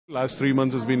Last 3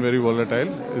 months has been very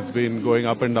volatile. It's been going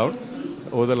up and down.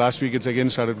 Over the last week, it's again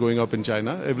started going up in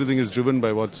China. Everything is driven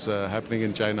by what's happening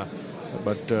in China.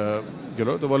 But, the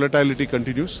volatility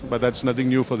continues, but that's nothing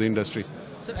new for the industry.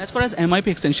 So as far as MIP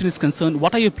extension is concerned,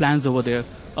 what are your plans over there?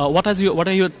 What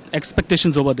are your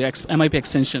expectations over there, MIP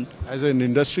extension? As an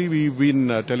industry, we've been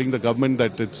telling the government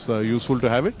that it's useful to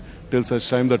have it till such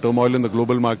time the turmoil in the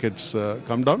global markets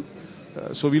come down.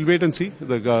 So we'll wait and see.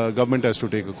 The government has to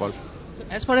take a call. So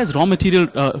as far as raw material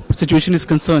situation is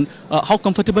concerned, how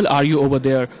comfortable are you over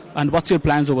there, and what's your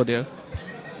plans over there?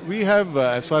 We have,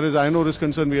 as far as iron ore is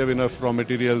concerned, we have enough raw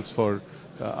materials for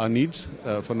our needs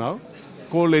for now.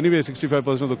 Coal, anyway,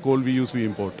 65% of the coal we use, we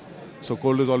import. So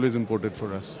coal is always imported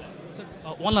for us. So,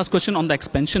 one last question on the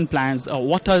expansion plans.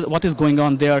 What is going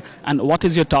on there, and what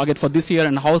is your target for this year,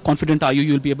 and how confident are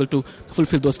you'll be able to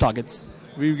fulfill those targets?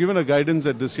 We've given a guidance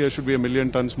that this year should be 1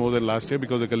 million tons more than last year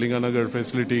because the Kalinganagar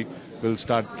facility has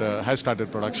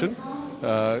started production.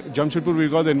 Jamshedpur, we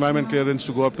got the environment clearance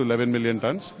to go up to 11 million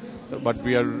tons, but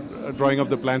we are drawing up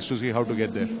the plans to see how to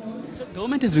get there. So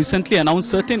government has recently announced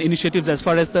certain initiatives as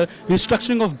far as the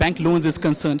restructuring of bank loans is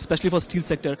concerned, especially for steel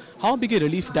sector. How big a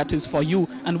relief that is for you,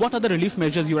 and what are the relief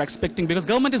measures you are expecting? Because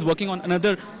government is working on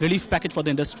another relief package for the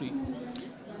industry.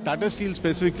 Tata Steel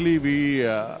specifically, we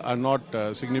are not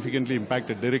significantly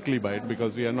impacted directly by it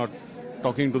because we are not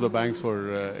talking to the banks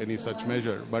for any such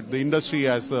measure. But the industry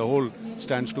as a whole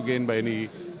stands to gain by any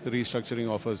restructuring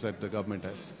offers that the government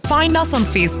has. Find us on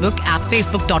Facebook at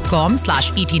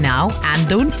facebook.com/ETNow, and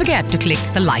don't forget to click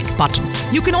the like button.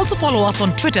 You can also follow us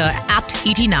on Twitter at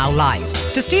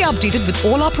ETNowLive. To stay updated with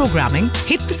all our programming,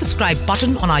 hit the subscribe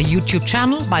button on our YouTube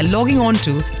channel by logging on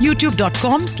to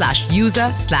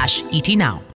youtube.com/user/ETNow.